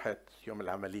لما رحت يوم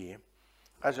العملية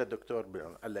اجى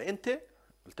الدكتور قال لي: انت؟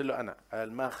 قلت له انا.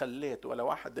 قال: ما خليت ولا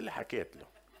واحد اللي حكيت له.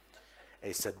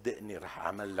 اي صدقني راح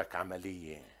اعمل لك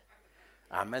عملية،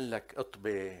 اعمل لك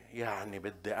قطبة، يعني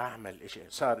بدي اعمل اشي.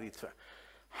 صار يدفع،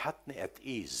 حطني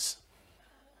اتقيز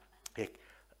هيك،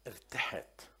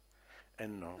 ارتحت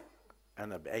انه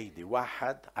انا بايدي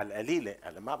واحد على القليلة.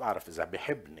 انا ما بعرف اذا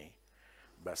بحبني،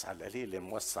 بس على القليلة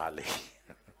موصى علي.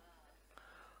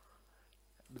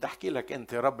 بدي احكي لك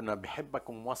انت ربنا بحبك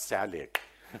وموصي عليك،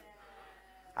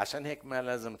 عشان هيك ما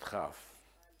لازم تخاف،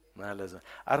 ما لازم.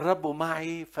 الرب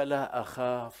معي فلا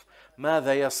اخاف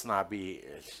ماذا يصنع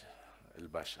بي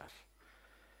البشر.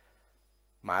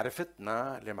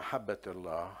 معرفتنا لمحبة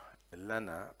الله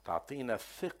لنا تعطينا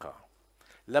الثقة.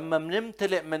 لما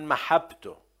منمتلئ من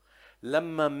محبته،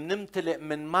 لما منمتلئ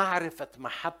من معرفة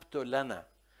محبته لنا،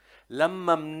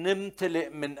 لما منمتلئ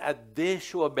من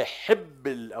قديش هو بحب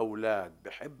الأولاد،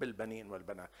 بحب البنين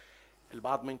والبنات.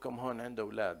 البعض منكم هون عنده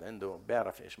أولاد، عنده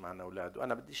بيعرف إيش معنى أولاد،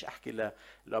 وأنا بديش أحكي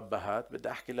للأبهات،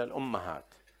 بدي أحكي للأمهات.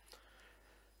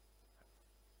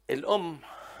 الأم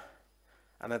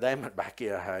أنا دايما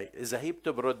بحكيها هاي، إذا هي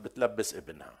بتبرد بتلبس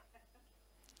ابنها،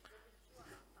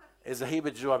 إذا هي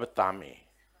بتجوع بتطعميه،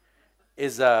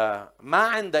 إذا ما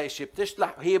عندها إشي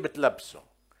بتشلح هي بتلبسه،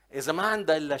 إذا ما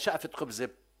عندها إلا شقفة خبز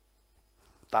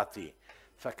بتعطيه.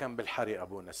 فكان بالحري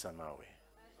أبونا السماوي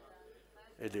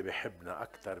اللي بيحبنا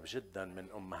أكثر جدا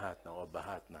من أمهاتنا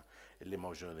وأبهاتنا اللي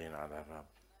موجودين على الرب.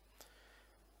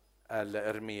 قال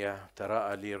لإرميا: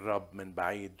 تراءى لي الرب من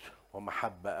بعيد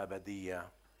ومحبة أبدية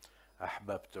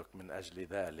أحببتك، من أجل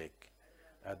ذلك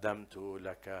أدمت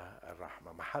لك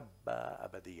الرحمة. محبة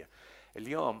أبدية.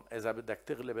 اليوم إذا بدك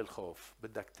تغلب الخوف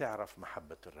بدك تعرف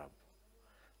محبة الرب،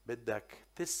 بدك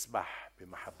تسبح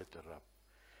بمحبة الرب،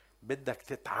 بدك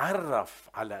تتعرف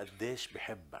على قديش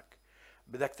بحبك،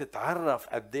 بدك تتعرف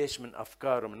قديش من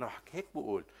أفكاره من نوعك. هيك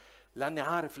بقول لأني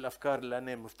عارف الأفكار اللي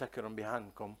أنا مفتكر بها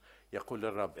عنكم، يقول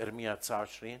الرب. إرميا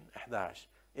 29:11.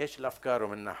 إيش الأفكار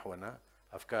من نحونا؟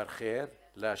 أفكار خير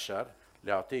لا شر،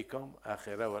 ليعطيكم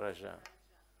آخرة ورجاء.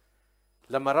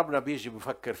 لما ربنا بيجي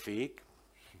بفكر فيك،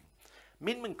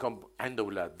 مين منكم عنده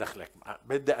أولاد؟ دخلك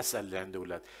بدي أسأل اللي عنده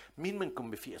أولاد، مين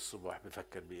منكم بفيق الصبح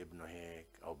بفكر بابنه هيك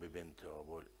أو ببنته،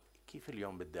 بقول كيف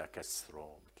اليوم بدي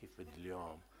أكسره،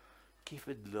 كيف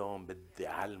اليوم بدي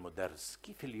أعلمه درس،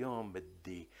 كيف اليوم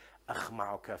بدي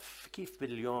أخمعه كف، كيف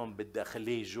اليوم بدي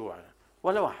أخليه يجوع؟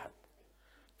 ولا واحد.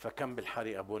 فكم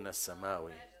بالحري أبونا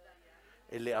السماوي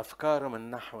اللي أفكاره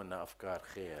من نحونا أفكار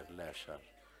خير لا شر،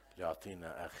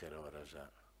 ليعطينا آخرة ورجاء.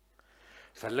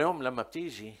 فاليوم لما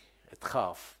بتيجي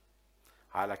تخاف،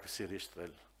 عقلك بصير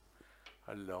يشتغل،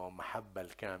 قال له محبة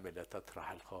الكاملة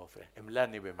تطرح الخوف.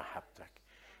 املاني بمحبتك،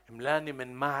 املاني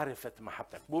من معرفة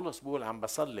محبتك. بولس بقول عم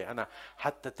بصلي أنا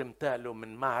حتى تمتلئوا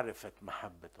من معرفة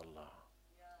محبة الله.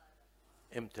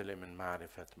 امتلئ من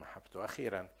معرفة محبته.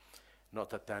 أخيرا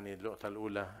النقطة الثانية، النقطة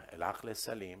الأولى العقل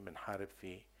السليم بنحارب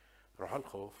فيه روح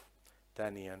الخوف.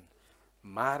 ثانيا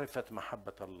معرفة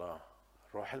محبة الله،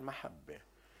 روح المحبة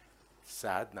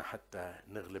تساعدنا حتى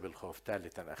نغلب الخوف.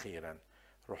 ثالثا أخيرا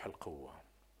روح القوة.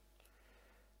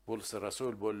 بولس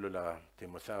الرسول بقول له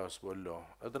لتيموثاوس، بقول له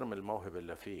اضرب الموهبة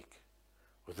اللي فيك،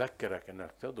 وذكرك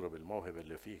انك تضرب الموهبة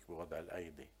اللي فيك بوضع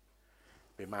الايدي.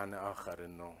 بمعنى اخر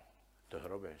انه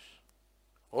تهربش،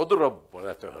 اضرب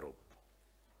ولا تهرب،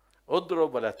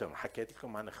 اضرب ولا تهرب. حكيت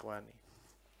لكم عن اخواني،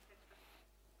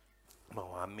 ما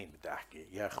هو عن مين بدي احكي؟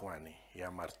 يا اخواني، يا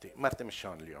مرتي مش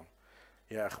هون اليوم،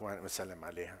 يا اخواني بسلم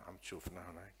عليها عم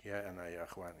تشوفنا هناك، يا انا يا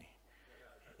اخواني،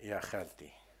 يا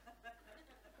خالتي.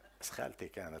 بس خالتي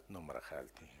كانت نمرة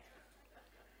خالتي.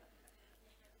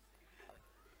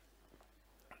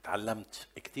 تعلمت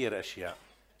كتير اشياء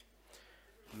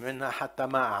منها حتى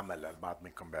ما اعملها، البعض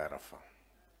منكم بيعرفها.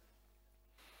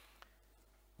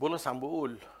 بولس عم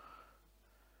بقول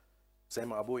زي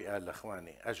ما ابوي قال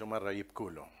لاخواني، اجوا مرة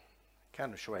يبكوا له،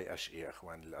 كانوا شوي اشقي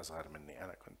اخواني الاصغر مني،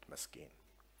 انا كنت مسكين.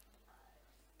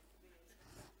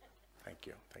 ثانك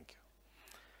يو.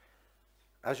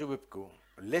 اجوا بيبكوا،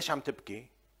 ليش عم تبكي؟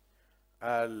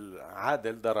 قال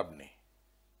عادل ضربني.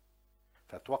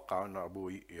 فتوقعوا انه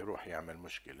ابوي يروح يعمل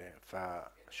مشكلة،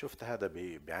 فشفت هذا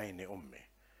بعيني امي،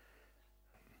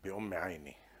 بأم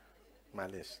عيني،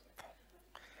 معلش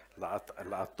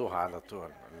لقطوها على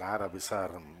طول، العربي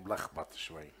صار ملخبط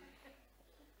شوي.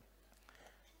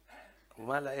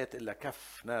 وما لقيت الا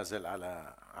كف نازل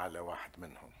على واحد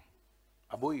منهم.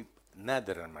 ابوي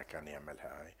نادرا ما كان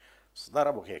يعملها هاي، بس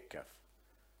ضربه هيك كف.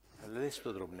 قال له ليش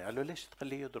تضربني؟ قال له ليش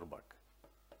تخليه يضربك؟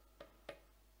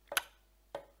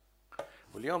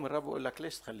 واليوم الرب بيقول لك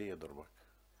ليش تخليه يضربك؟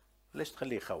 ليش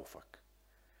تخليه يخوفك؟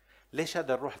 ليش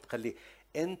هذا الروح تخليه؟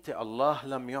 انت الله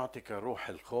لم يعطيك روح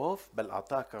الخوف، بل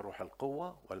اعطاك روح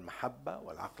القوة والمحبة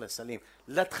والعقل السليم.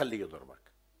 لا تخليه يضربك،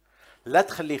 لا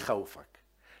تخليه يخوفك،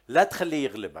 لا تخليه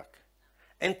يغلبك.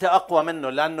 انت اقوى منه،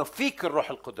 لانه فيك الروح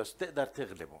القدس تقدر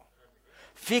تغلبه،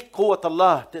 فيك قوة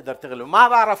الله تقدر تغلبه. ما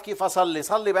بعرف كيف اصلي،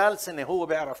 صلي بألسنة، هو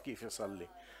بيعرف كيف يصلي.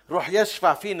 روح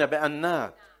يشفع فينا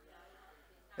بأنات.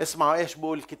 اسمعوا ايش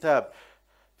بقول الكتاب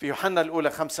في يوحنا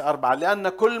الأولى 5:4: لأن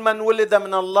كل من ولد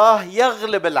من الله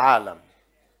يغلب العالم،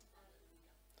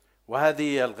 وهذه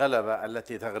هي الغلبة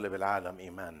التي تغلب العالم،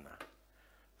 إيماننا.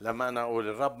 لما أنا أقول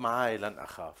الرب معاي لن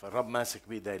أخاف، الرب ماسك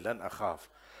بيدي لن أخاف،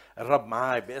 الرب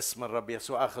معاي باسم الرب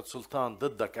يسوع أخذ سلطان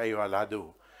ضدك أيها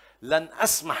العدو، لن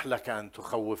أسمح لك أن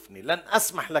تخوفني، لن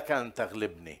أسمح لك أن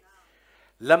تغلبني.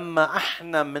 لما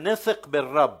احنا منثق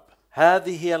بالرب،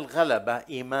 هذه هي الغلبة.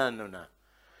 إيماننا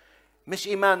مش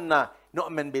إيماننا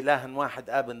نؤمن بإله واحد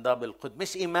آب ضابط القدس،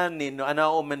 مش إيماني أنه أنا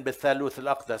أؤمن بالثالوث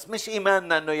الأقدس، مش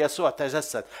إيماننا أنه يسوع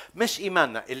تجسد، مش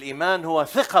إيماننا. الإيمان هو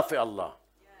ثقة في الله.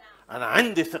 أنا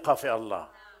عندي ثقة في الله.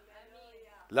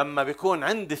 لما بيكون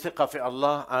عندي ثقة في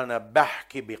الله أنا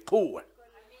بحكي بقوة.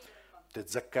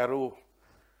 تتذكروا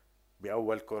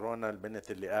بأول كورونا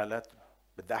البنت اللي قالت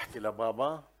بدي أحكي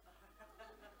لبابا؟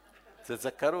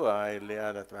 تتذكروها هاي اللي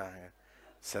قالت معي؟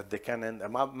 صدق كان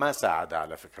ما ساعد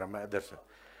على فكرة، ما قدرت.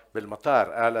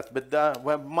 بالمطار قالت بدها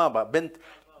بابا، بنت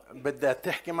بدها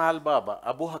تحكي مع البابا.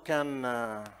 أبوها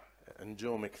كان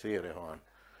نجوم كثيرة هون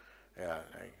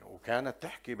يعني، وكانت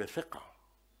تحكي بثقة.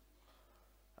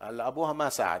 هلا أبوها ما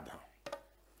ساعدها،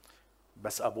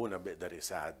 بس أبونا بيقدر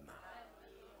يساعدنا.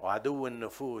 وعدو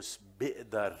النفوس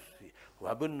بيقدر،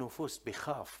 وعدو النفوس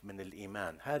بيخاف من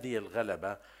الإيمان. هذه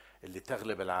الغلبة اللي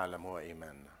تغلب العالم، هو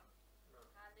إيماننا،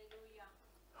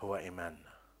 هو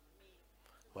إيماننا،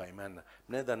 هو إيماننا.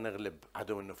 نقدر نغلب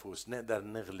عدو النفوس، نقدر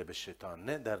نغلب الشيطان،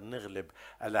 نقدر نغلب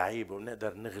ألاعيبه،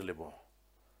 ونقدر نغلبه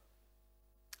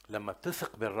لما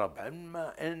بتثق بالرب،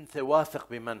 اما انت واثق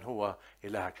بمن هو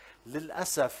الهك.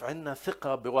 للاسف عندنا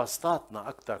ثقه بواسطاتنا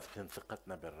اكثر من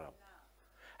ثقتنا بالرب،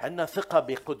 عندنا ثقه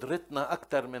بقدرتنا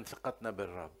اكثر من ثقتنا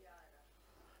بالرب.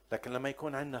 لكن لما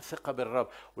يكون عندنا ثقه بالرب،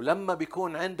 ولما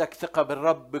بيكون عندك ثقه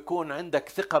بالرب بيكون عندك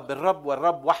ثقه بالرب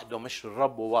والرب وحده، مش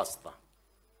الرب وواسطه،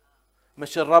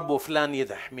 مش الرب وفلان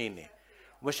يحميني،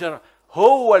 مش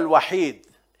هو الوحيد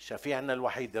شفيعنا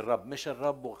الوحيد الرب، مش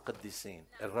الرب وقديسين،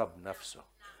 الرب نفسه.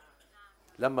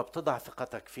 لما بتضع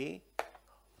ثقتك فيه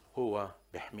هو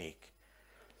بيحميك.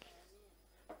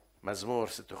 مزمور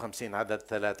 56 عدد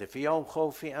 3: في يوم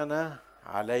خوفي أنا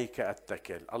عليك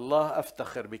أتكل، الله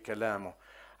أفتخر بكلامه،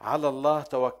 على الله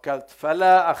توكلت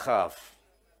فلا أخاف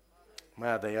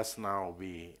ماذا يصنع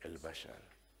بي البشر.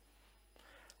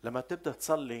 لما تبدأ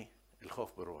تصلي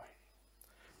الخوف بروح.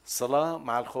 الصلاة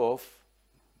مع الخوف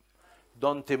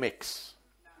دونت ميكس.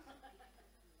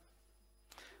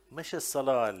 مش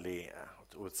الصلاة اللي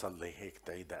وتصلي هيك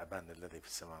تعيد أبانا الذي في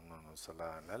السماء من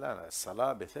الصلاة، لا لا لا،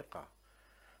 الصلاة بثقة.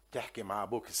 تحكي مع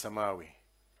أبوك السماوي،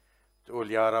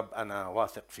 تقول يا رب أنا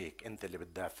واثق فيك، أنت اللي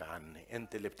بتدافع عني،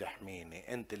 أنت اللي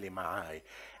بتحميني، أنت اللي معاي،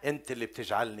 أنت اللي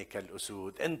بتجعلني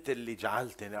كالأسود، أنت اللي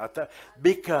جعلتني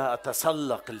بك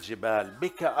أتسلق الجبال،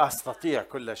 بك أستطيع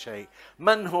كل شيء.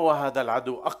 من هو هذا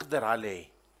العدو أقدر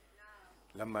عليه؟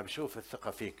 لما بشوف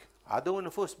الثقة فيك. عدو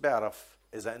النفوس بيعرف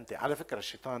إذا أنت، على فكرة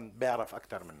الشيطان بيعرف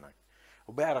أكتر منك،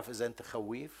 وبيعرف إذا أنت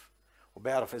خويف،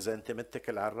 وبيعرف إذا أنت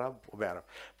متكل على الرب، وبيعرف.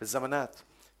 في الزمانات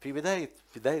في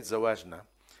بداية زواجنا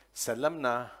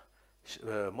سلمنا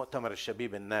مؤتمر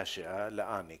الشبيب الناشئة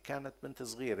لآني، كانت بنت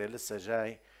صغيرة لسه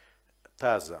جاي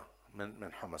تازة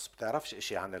من حمص، بتعرفش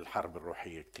إشي عن الحرب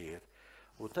الروحية كتير،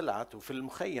 وطلعت. وفي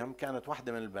المخيم كانت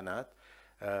واحدة من البنات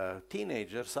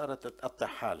تينيجر صارت تقطع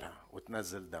حالها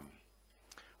وتنزل دم،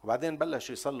 وبعدين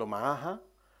بلشوا يصلوا معاها،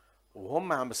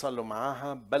 وهم عم يصلوا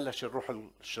معاها بلش الروح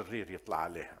الشرير يطلع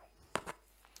عليها،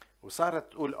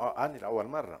 وصارت تقول أنا لأول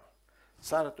مرة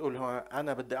صارت تقول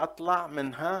أنا بدي أطلع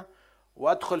منها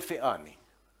وأدخل في آني.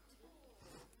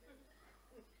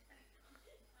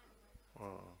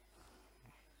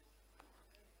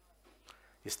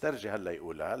 يسترجي هلا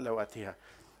يقولها، هلا وقتها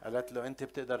قالت له أنت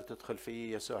بتقدر تدخل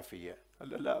في يسوع فيا؟ قال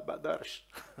له لا بقدرش.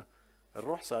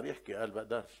 الروح صار يحكي، قال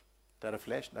بقدرش. تعرف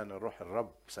ليش؟ لأن الروح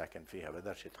الرب ساكن فيها،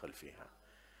 بقدرش يدخل فيها.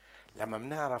 لما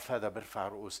بنعرف هذا برفع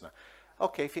رؤوسنا.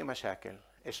 أوكي في مشاكل،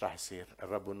 إيش راح يصير؟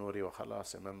 الرب نوري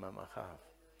وخلاص مما ما خاف.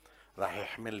 راح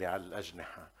يحمل لي على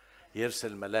الأجنحة،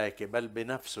 يرسل ملائكة، بل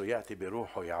بنفسه يأتي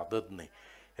بروحه يعضدني.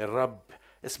 الرب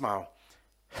اسمعوا،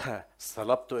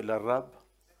 صلبت إلى الرب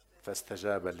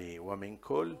فاستجاب لي ومن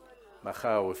كل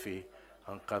مخاوفي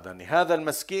أنقذني. هذا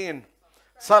المسكين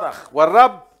صرخ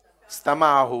والرب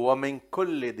استمعه ومن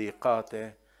كل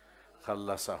ضيقاته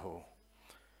خلصه.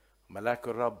 ملاك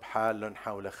الرب حال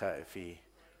حول خائفيه.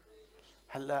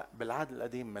 هلا بالعهد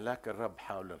القديم ملاك الرب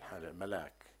حول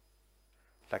الملاك،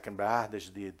 لكن بعهد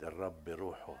جديد الرب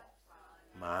بروحه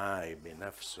معاي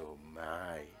بنفسه،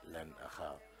 معاي لن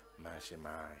أخاف، ماشي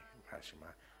معاي ماشي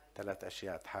معاي. 3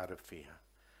 أشياء تحارب فيها: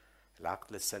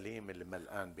 العقل السليم اللي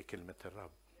ملآن بكلمة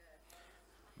الرب،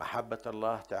 محبة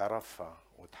الله تعرفها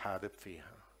وتحارب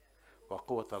فيها،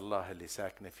 وقوة الله اللي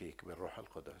ساكنة فيك بالروح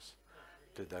القدس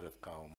تقدر تقاوم.